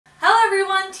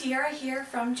everyone, Tierra here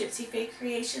from Gypsyfae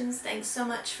Creations. Thanks so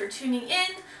much for tuning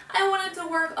in. I wanted to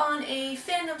work on a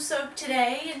fandom soap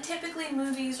today, and typically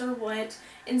movies are what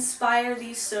inspire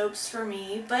these soaps for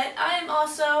me, but I'm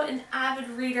also an avid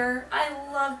reader. I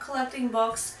love collecting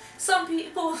books. Some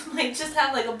people might just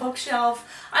have like a bookshelf.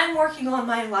 I'm working on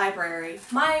my library.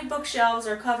 My bookshelves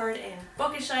are covered in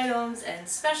bookish items and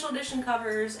special edition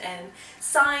covers and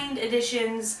signed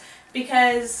editions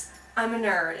because I'm a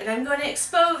nerd, and I'm going to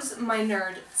expose my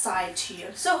nerd side to you.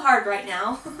 So hard right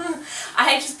now.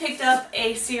 I just picked up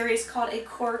a series called A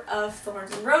Court of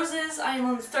Thorns and Roses. I am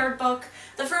on the third book.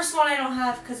 The first one I don't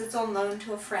have because it's on loan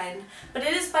to a friend, but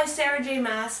it is by Sarah J.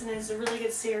 Maas and it is a really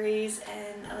good series,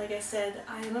 and like I said,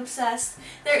 I am obsessed.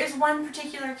 There is one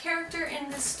particular character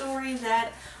in this story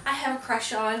that I have a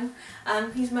crush on.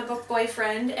 He's my book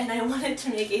boyfriend, and I wanted to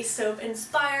make a soap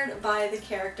inspired by the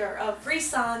character of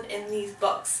Rhysand in these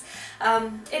books.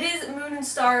 It is Moon and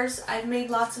Stars. I've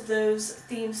made lots of those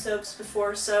theme soaps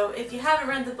before, so if you haven't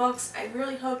read the books, I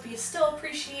really hope you still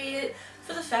appreciate it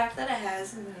for the fact that it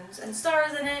has moons and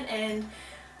stars in it, and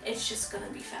it's just gonna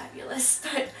be fabulous.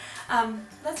 But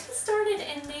let's get started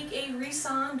and make a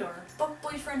Rhysand or book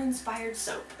boyfriend inspired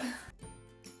soap.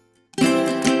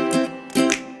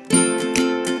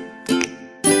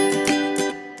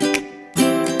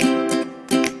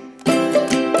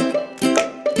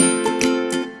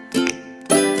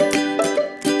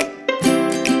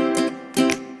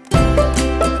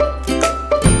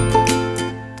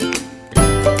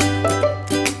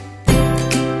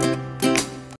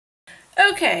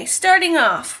 Okay, starting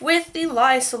off with the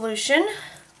lye solution,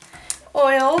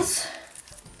 oils,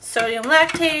 sodium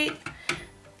lactate,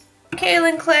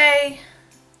 kaolin clay,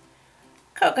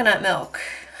 coconut milk.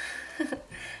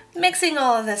 Mixing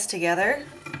all of this together,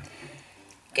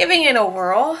 giving it a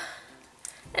whirl,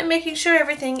 and making sure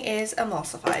everything is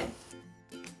emulsified.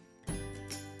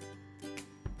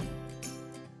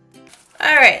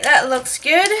 Alright, that looks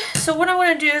good. So what I'm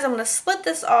going to do is I'm going to split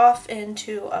this off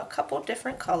into a couple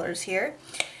different colors here.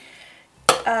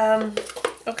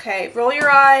 Okay, roll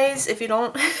your eyes if you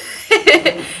don't,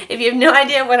 if you have no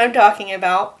idea what I'm talking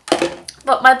about.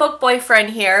 But my book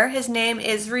boyfriend here, his name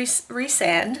is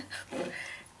Rhysand.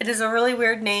 It is a really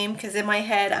weird name because in my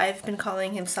head I've been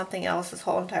calling him something else this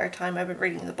whole entire time I've been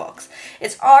reading the books.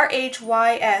 It's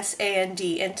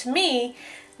R-H-Y-S-A-N-D, and to me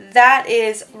that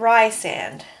is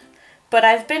Rhysand. But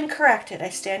I've been corrected. I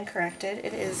stand corrected.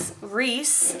 It is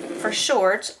Rhys for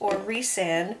short, or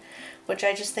Rhysand, which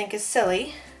I just think is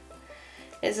silly,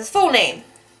 is his full name.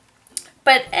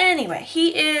 But anyway, he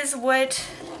is what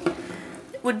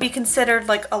would be considered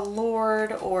like a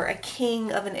lord or a king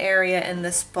of an area in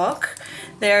this book.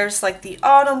 There's like the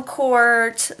autumn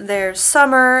court, there's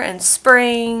summer and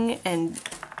spring, and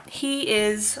he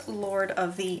is lord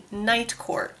of the night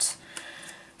court.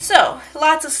 So,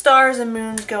 lots of stars and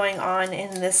moons going on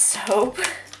in this soap.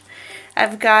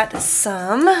 I've got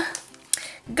some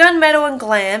gunmetal and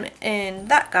glam in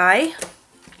that guy.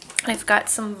 I've got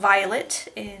some violet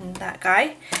in that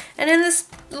guy. And in this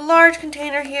large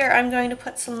container here, I'm going to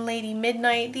put some Lady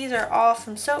Midnight. These are all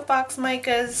from Soapbox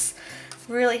Micas.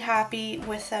 Really happy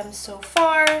with them so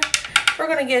far. We're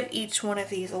going to give each one of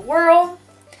these a whirl.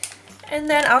 And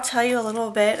then I'll tell you a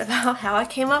little bit about how I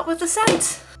came up with the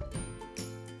scent.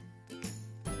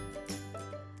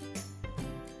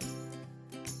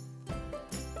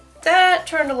 That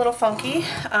turned a little funky,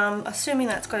 assuming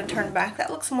that's going to turn back.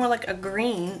 That looks more like a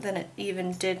green than it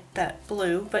even did that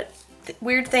blue, but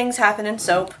weird things happen in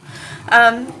soap.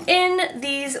 In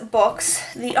these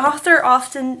books, the author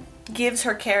often gives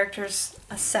her characters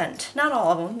a scent. Not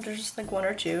all of them, there's just like one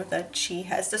or two that she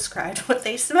has described what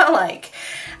they smell like.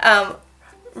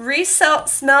 Rhys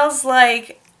smells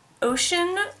like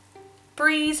ocean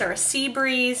breeze or a sea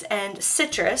breeze and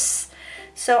citrus.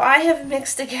 So I have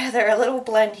mixed together a little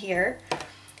blend here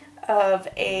of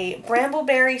a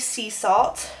brambleberry sea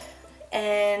salt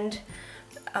and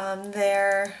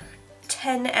their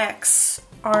 10X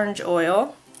orange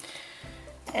oil.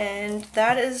 And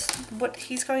that is what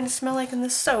he's going to smell like in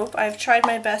this soap. I've tried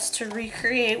my best to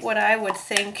recreate what I would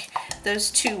think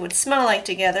those two would smell like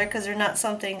together, because they're not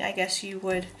something I guess you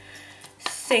would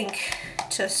think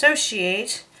to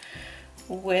associate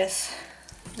with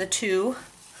the two.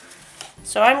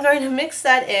 So I'm going to mix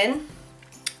that in.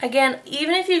 Again,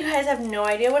 even if you guys have no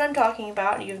idea what I'm talking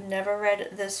about, you've never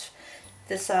read this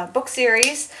book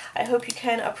series, I hope you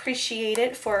can appreciate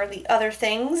it for the other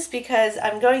things, because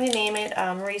I'm going to name it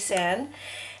Rhysand.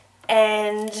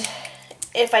 And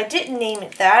if I didn't name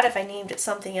it that, if I named it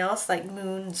something else like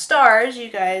Moon and Stars, you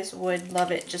guys would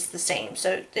love it just the same.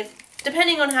 So if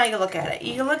depending on how you look at it.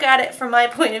 You can look at it from my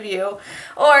point of view,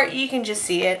 or you can just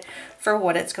see it for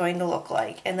what it's going to look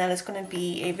like, and that is going to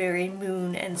be a very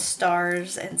moon and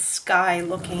stars and sky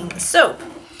looking soap.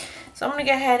 So I'm going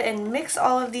to go ahead and mix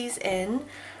all of these in.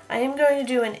 I am going to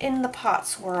do an in the pot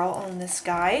swirl on this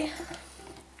guy,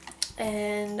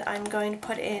 and I'm going to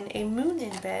put in a moon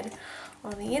embed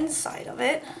on the inside of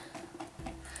it.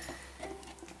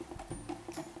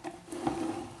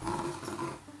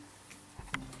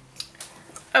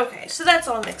 Okay, so that's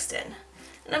all mixed in.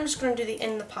 And I'm just going to do the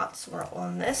in the pot swirl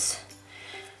on this.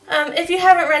 If you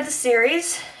haven't read the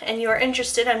series and you are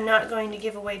interested, I'm not going to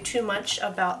give away too much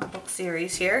about the book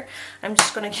series here. I'm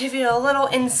just going to give you a little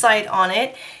insight on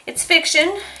it. It's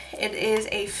fiction. It is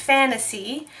a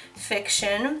fantasy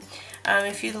fiction.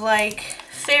 If you like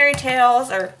fairy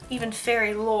tales or even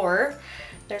fairy lore,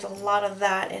 there's a lot of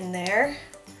that in there.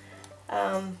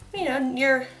 You know,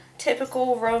 your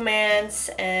typical romance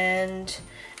and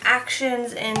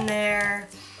actions in there.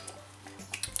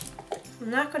 I'm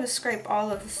not going to scrape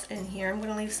all of this in here. I'm going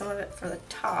to leave some of it for the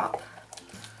top.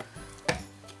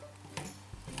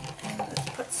 And let's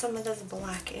put some of this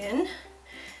black in.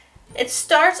 It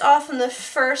starts off in the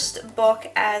first book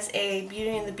as a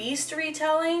Beauty and the Beast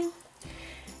retelling,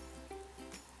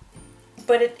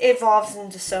 but it evolves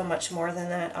into so much more than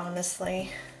that, honestly.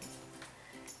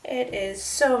 It is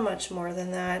so much more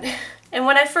than that. And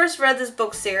when I first read this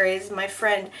book series, my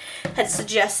friend had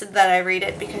suggested that I read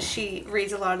it because she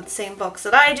reads a lot of the same books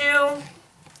that I do.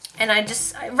 And I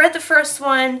read the first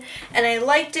one and I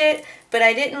liked it, but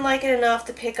I didn't like it enough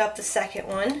to pick up the second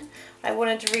one. I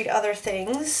wanted to read other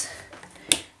things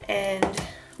and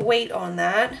wait on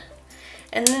that.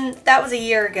 And then that was a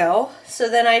year ago. So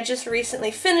then I just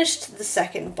recently finished the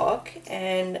second book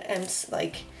and am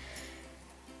like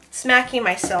smacking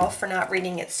myself for not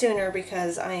reading it sooner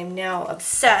because I am now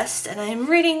obsessed, and I am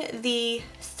reading the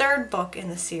third book in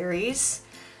the series,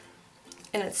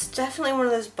 and it's definitely one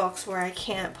of those books where I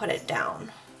can't put it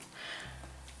down.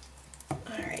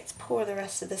 Alright, let's pour the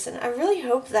rest of this in. I really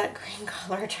hope that green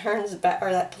color turns back,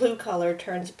 or that blue color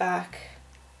turns back,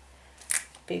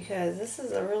 because this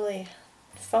is a really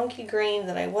funky green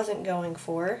that I wasn't going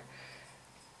for,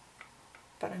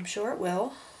 but I'm sure it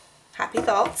will. Happy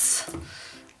thoughts.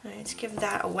 Alright, let's give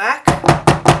that a whack.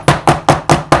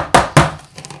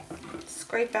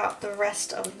 Scrape out the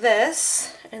rest of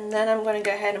this, and then I'm going to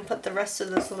go ahead and put the rest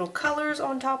of those little colors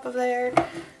on top of there.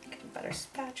 Get a better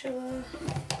spatula.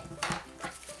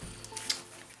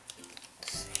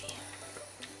 Let's see.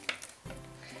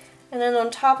 And then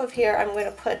on top of here, I'm going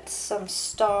to put some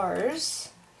stars,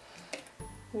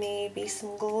 maybe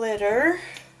some glitter.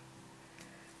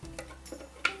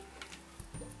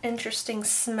 Interesting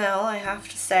smell, I have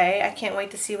to say. I can't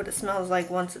wait to see what it smells like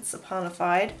once it's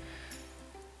saponified.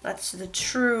 That's the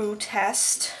true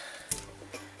test.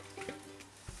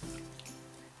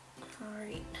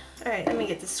 Alright, let me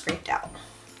get this scraped out.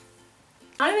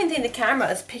 I don't even think the camera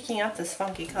is picking up this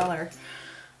funky color.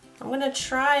 I'm going to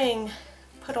try and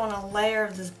put on a layer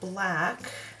of this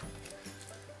black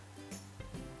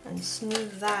and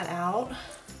smooth that out.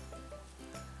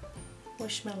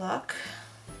 Wish me luck.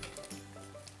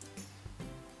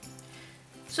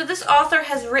 So this author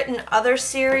has written other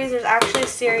series. There's actually a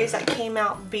series that came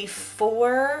out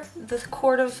before the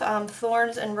Court of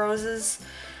Thorns and Roses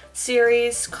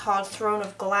series called Throne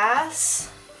of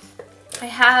Glass. I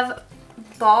have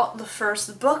bought the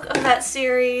first book of that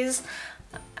series,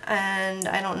 and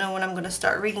I don't know when I'm going to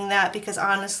start reading that, because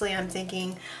honestly I'm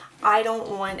thinking I don't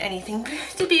want anything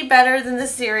to be better than the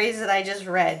series that I just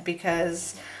read,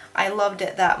 because I loved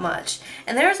it that much.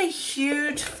 And there's a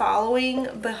huge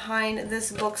following behind this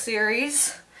book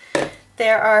series.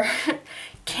 There are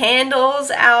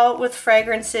candles out with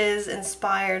fragrances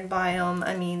inspired by them.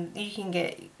 I mean, you can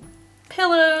get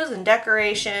pillows and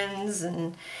decorations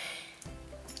and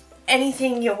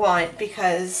anything you want,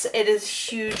 because it is a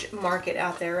huge market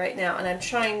out there right now. And I'm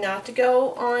trying not to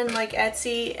go on like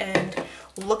Etsy and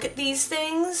look at these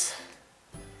things,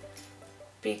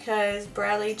 because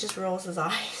Bradley just rolls his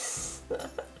eyes.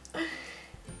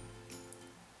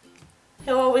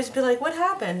 He'll always be like, what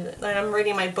happened? And I'm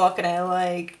reading my book and I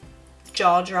like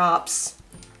jaw drops,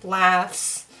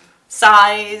 laughs,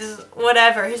 sighs,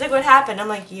 whatever. He's like, what happened? I'm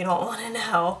like, you don't want to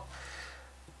know.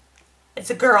 It's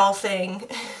a girl thing.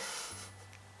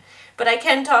 But I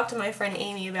can talk to my friend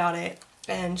Amy about it,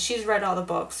 and she's read all the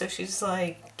books, so she's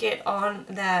like, get on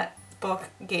that book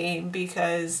game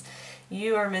because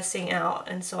you are missing out.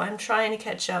 And so I'm trying to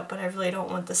catch up, but I really don't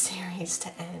want the series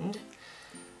to end.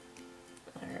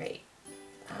 Alright,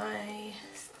 I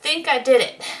think I did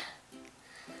it.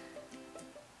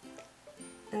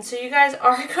 And so you guys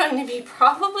are going to be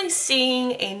probably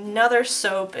seeing another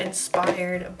soap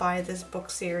inspired by this book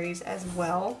series as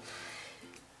well.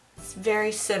 It's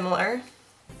very similar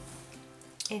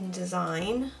in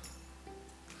design.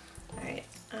 Alright,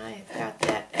 I've got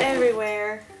that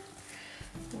everywhere.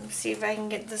 Let's see if I can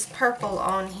get this purple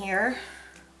on here.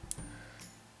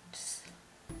 Just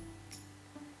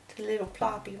a little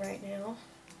ploppy right now.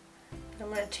 I'm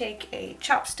going to take a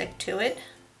chopstick to it.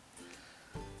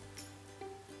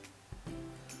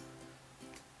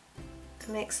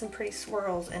 Make some pretty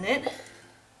swirls in it.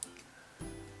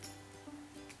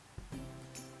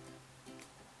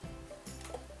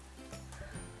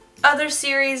 Other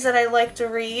series that I like to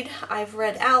read, I've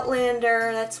read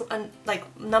Outlander. That's like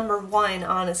 #1,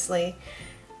 honestly,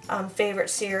 favorite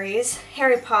series.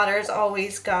 Harry Potter's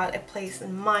always got a place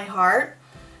in my heart.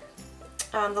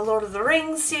 The Lord of the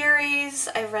Rings series,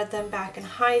 I read them back in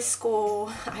high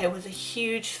school. I was a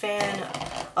huge fan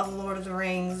of Lord of the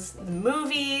Rings, the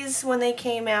movies when they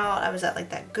came out. I was at like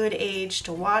that good age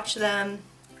to watch them.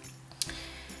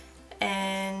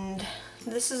 And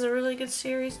this is a really good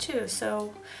series too.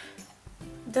 So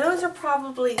those are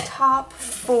probably top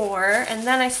 4. And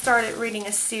then I started reading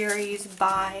a series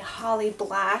by Holly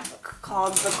Black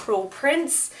called The Cruel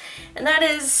Prince. And that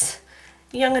is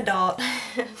young adult.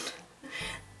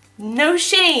 No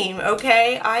shame,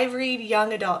 okay? I read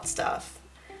young adult stuff.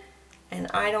 And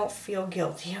I don't feel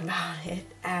guilty about it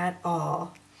at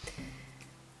all.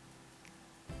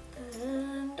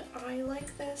 And I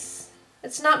like this.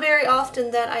 It's not very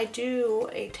often that I do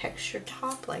a textured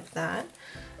top like that.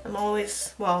 I'm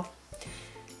always, well,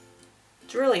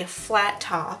 it's really a flat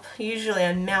top. Usually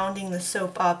I'm mounting the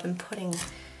soap up and putting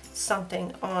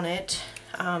something on it.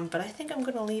 But I think I'm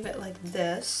going to leave it like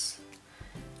this.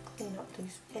 Clean up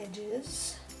these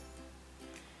edges.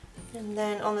 And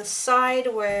then on the side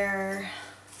where,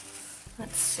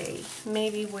 let's see,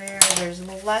 maybe where there's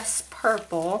less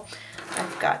purple,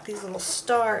 I've got these little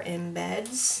star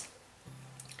embeds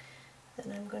that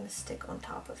I'm going to stick on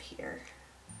top of here.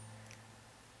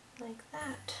 Like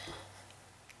that.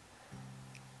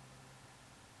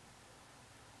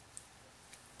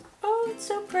 Oh, it's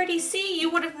so pretty. See,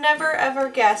 you would have never ever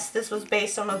guessed this was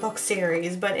based on a book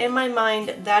series, but in my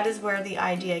mind, that is where the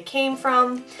idea came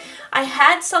from. I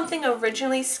had something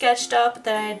originally sketched up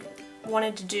that I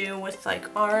wanted to do with like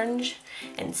orange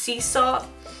and sea salt,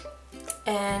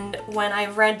 and when I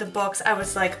read the books, I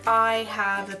was like, I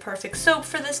have the perfect soap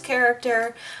for this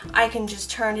character. I can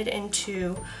just turn it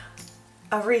into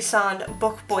a Rhysand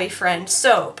book boyfriend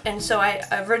soap. And so I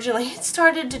originally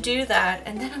started to do that,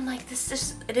 and then I'm like,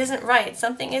 it isn't right.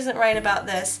 Something isn't right about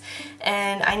this,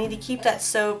 and I need to keep that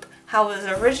soap how it was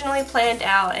originally planned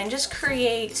out and just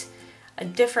create a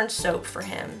different soap for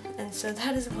him. And so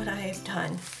that is what I have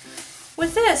done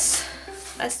with this.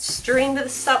 I just dreamed of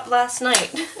this up last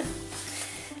night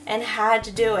and had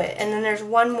to do it. And then there's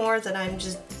one more that I'm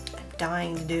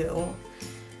dying to do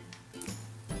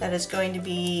that is going to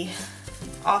be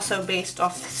also based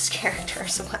off this character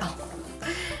as well.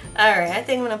 Alright, I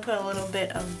think I'm going to put a little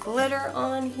bit of glitter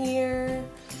on here.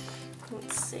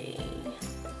 Let's see.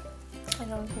 I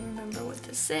don't remember what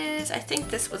this is. I think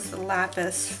this was the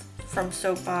lapis from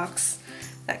Soapbox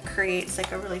that creates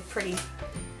like a really pretty,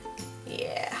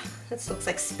 yeah, this looks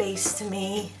like space to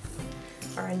me,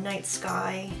 or a night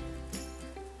sky.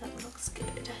 That looks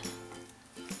good.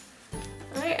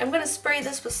 Alright, I'm going to spray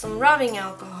this with some rubbing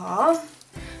alcohol.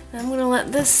 I'm going to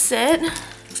let this sit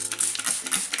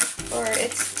for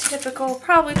its typical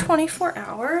probably 24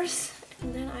 hours,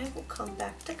 and then I will come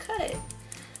back to cut it.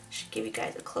 Should give you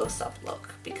guys a close-up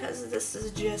look because this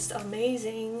is just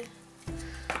amazing.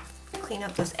 Clean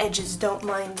up those edges, don't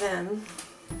mind them.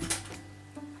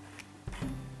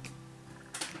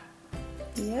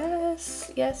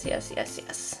 Yes, yes, yes, yes,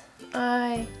 yes.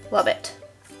 I love it.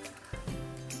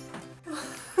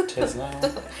 Tis now.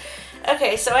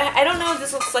 Okay, so I don't know what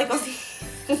this looks like on the...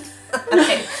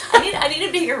 Okay, I need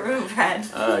a bigger room, Brad.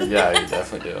 Yeah, you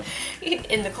definitely do.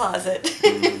 In the closet.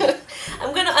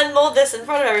 I'm going to unmold this in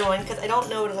front of everyone because I don't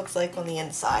know what it looks like on the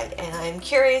inside, and I'm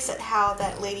curious at how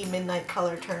that Lady Midnight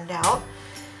color turned out.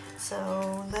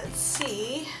 So let's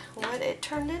see what it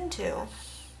turned into.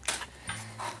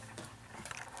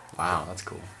 Wow, that's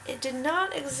cool. It did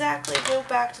not exactly go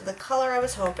back to the color I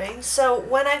was hoping. So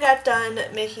when I got done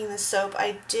making the soap,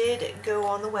 I did go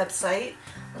on the website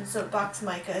on Soapbox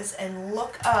Micas and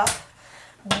look up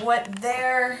what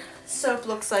their soap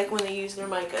looks like when they use their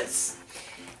micas.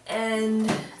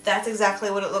 And that's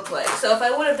exactly what it looked like. So if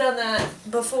I would have done that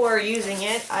before using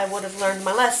it, I would have learned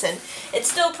my lesson. It's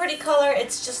still pretty color,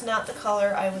 it's just not the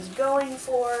color I was going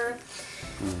for.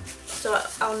 so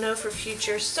I'll know for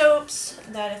future soaps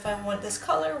that if I want this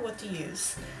color, what to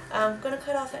use. I'm going to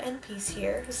cut off an end piece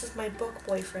here. This is my book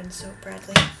boyfriend soap,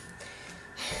 Bradley.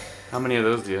 How many of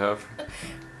those do you have?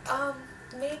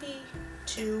 Maybe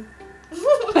 2.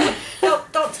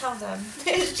 Don't tell them.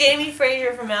 It's Jamie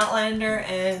Fraser from Outlander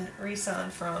and Rhys-Ann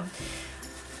from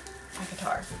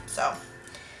Avatar. So.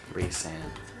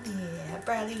 Rhys-Ann. Yeah,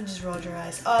 Bradley, you can just roll your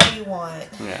eyes all you want.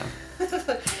 Yeah.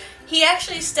 He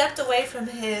actually stepped away from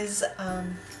his,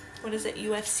 what is it,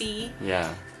 UFC?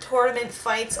 Yeah. Tournament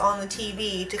fights on the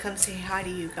TV to come say hi to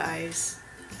you guys.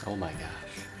 Oh my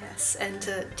gosh. Yes, and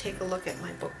to take a look at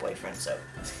my book boyfriend soap.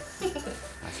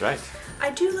 That's right.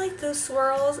 I do like those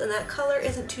swirls, and that color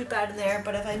isn't too bad in there,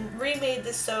 but if I remade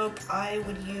this soap, I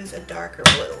would use a darker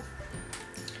blue.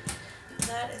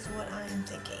 That is what I'm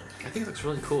thinking. I think it looks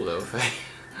really cool though, FAE.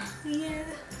 Yeah,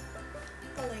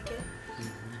 I like it.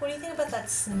 What do you think about that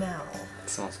smell? It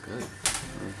smells good.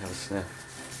 Let me have a sniff.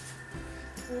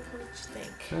 What did you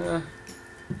think?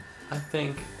 I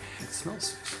think it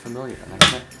smells familiar, and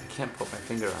I can't put my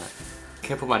finger on it. I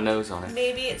can't put my nose on it.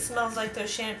 Maybe it smells like those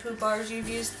shampoo bars you've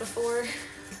used before.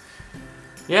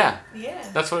 Yeah. Yeah.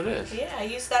 That's what it is. Yeah, I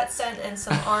used that scent and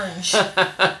some orange.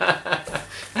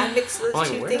 I mixed those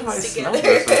two things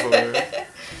together.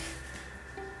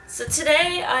 So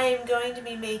today I am going to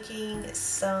be making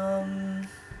some,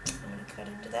 I'm going to cut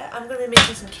into that. I'm going to be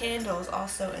making some candles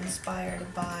also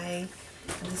inspired by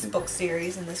this book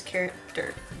series and this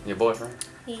character. Your boyfriend?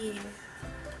 Yeah.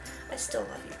 I still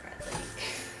love you, Bradley.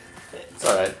 It's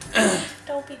alright.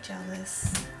 Don't be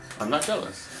jealous. I'm not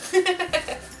jealous.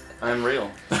 I'm real.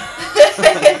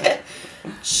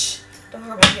 Shh, don't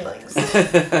hurt my feelings.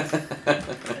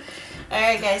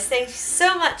 Alright guys, thanks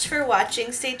so much for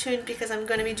watching. Stay tuned because I'm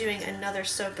going to be doing another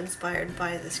soap inspired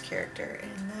by this character.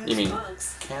 And you mean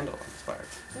books. Candle inspired?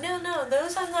 No,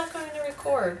 those I'm not going to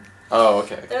record. Oh,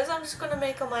 okay. Those I'm just going to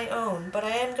make on my own, but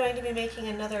I am going to be making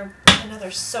another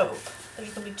soap.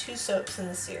 There's going to be 2 soaps in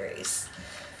the series.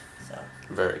 So.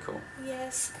 Very cool.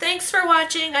 Yes. Thanks for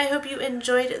watching. I hope you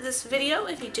enjoyed this video.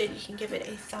 If you did, you can give it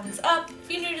a thumbs up.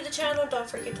 If you're new to the channel, don't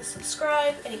forget to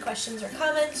subscribe. Any questions or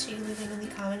comments, you can leave them in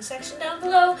the comment section down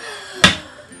below.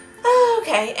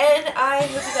 Okay, and I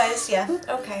hope you guys,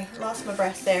 okay, lost my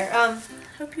breath there.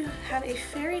 Hope you have a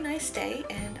very nice day,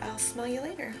 and I'll smell you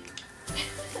later.